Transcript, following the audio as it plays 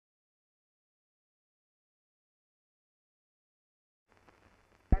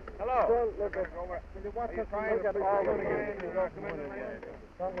Hello. Don't look at... Will you watch us look at all the names?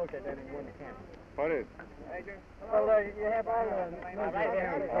 Don't look at any one camera. What is? Well, you have all the... Right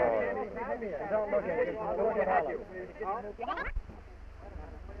there. Don't look at it. Look at all of it.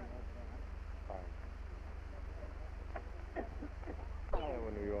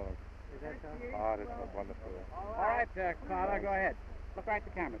 New York. Is that so? Ah, that's wonderful. All right, Father, go ahead. Look right at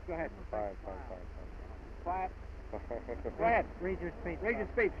the cameras. Go ahead. Fine. Quiet. Go ahead. Read your speech. Read your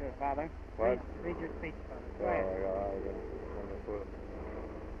speech, Father. What? Read your speech, Father. Go ahead. Wonderful.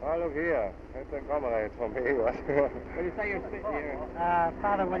 Oh, look here. That's a comrade for me. Will you say your speech here?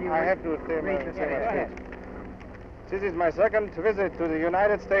 Father, will you... I have to say read your my Go ahead. speech. This is my second visit to the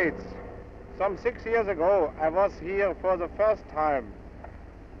United States. Some 6 years ago, I was here for the first time.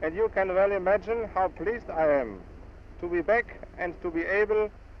 And you can well imagine how pleased I am to be back and to be able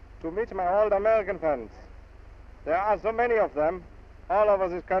to meet my old American friends. There are so many of them all over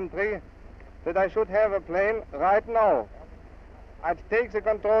this country that I should have a plane right now. I'd take the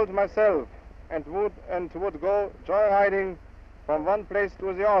controls myself and would go joyriding from one place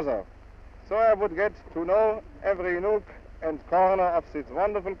to the other. So I would get to know every nook and corner of this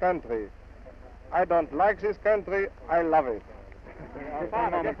wonderful country. I don't like this country, I love it.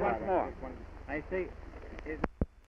 Father, just once more. I see...